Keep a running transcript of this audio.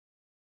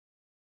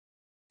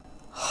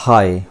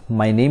Hi,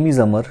 my name is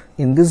Amar.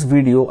 In this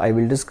video, I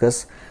will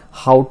discuss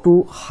how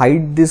to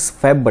hide this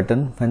fab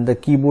button when the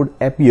keyboard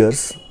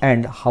appears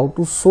and how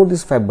to show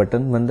this fab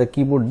button when the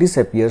keyboard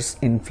disappears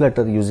in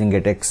Flutter using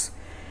GetX.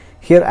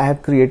 Here I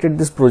have created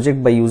this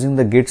project by using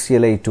the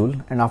getCLI tool,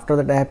 and after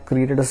that I have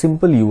created a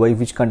simple UI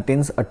which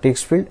contains a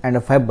text field and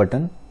a fab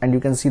button, and you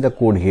can see the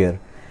code here.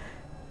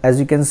 As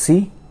you can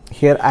see,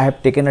 here I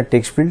have taken a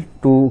text field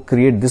to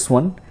create this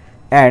one,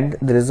 and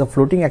there is a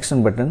floating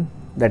action button,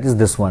 that is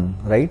this one,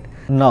 right?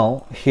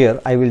 Now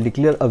here I will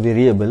declare a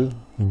variable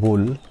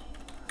bool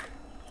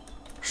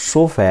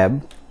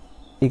showFab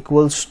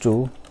equals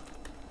to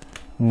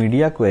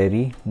media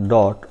query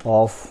dot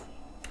of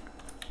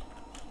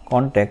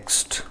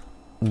context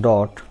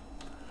dot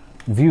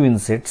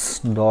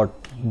viewInsets dot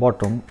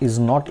bottom is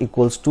not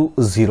equals to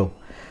 0.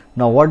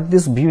 Now what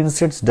this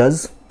viewInsets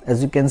does,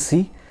 as you can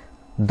see,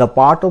 the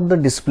part of the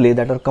display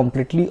that are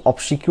completely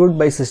obscured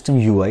by system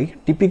UI,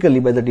 typically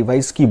by the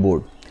device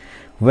keyboard.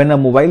 When a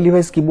mobile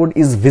device keyboard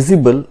is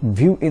visible,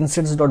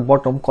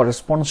 viewInsets.bottom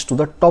corresponds to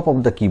the top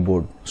of the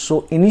keyboard.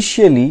 So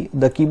initially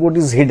the keyboard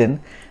is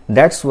hidden,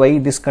 that's why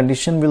this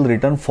condition will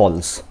return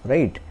false,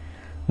 right?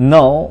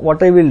 Now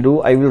what I will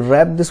do, I will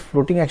wrap this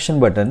floating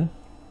action button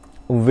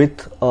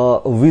with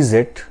a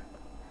widget,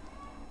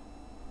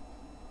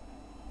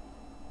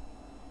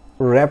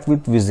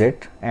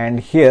 and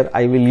here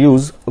I will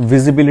use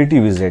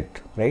visibility widget,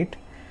 right?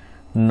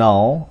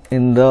 Now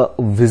in the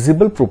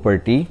visible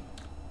property,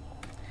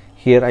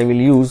 here I will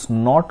use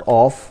not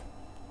of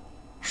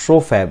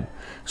showFab.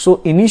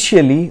 So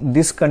initially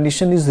this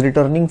condition is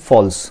returning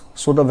false,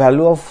 so the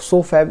value of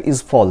showFab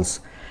is false,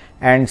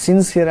 and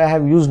since here I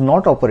have used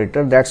not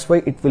operator, that's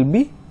why it will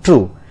be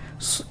true.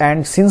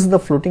 And since the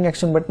floating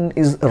action button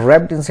is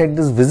wrapped inside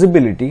this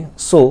visibility,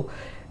 so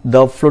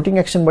the floating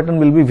action button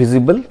will be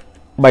visible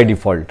by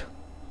default,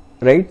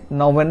 right?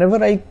 Now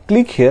whenever I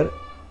click here,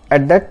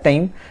 at that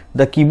time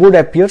the keyboard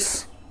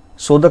appears,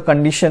 so the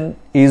condition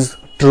is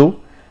true.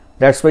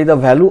 That's why the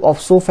value of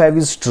showFab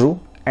is true,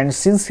 and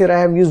since here I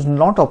have used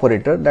not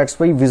operator, that's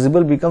why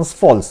visible becomes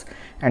false,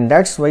 and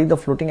that's why the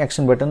floating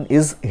action button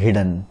is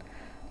hidden.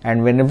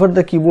 And whenever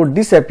the keyboard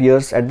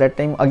disappears, at that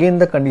time again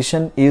the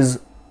condition is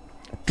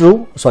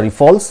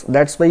false,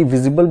 that's why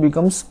visible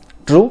becomes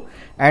true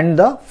and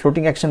the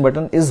floating action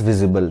button is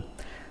visible.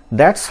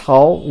 That's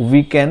how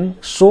we can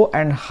show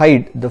and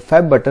hide the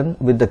fab button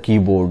with the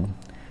keyboard.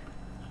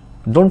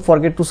 Don't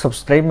forget to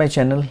subscribe my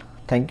channel.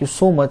 Thank you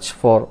so much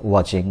for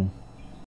watching.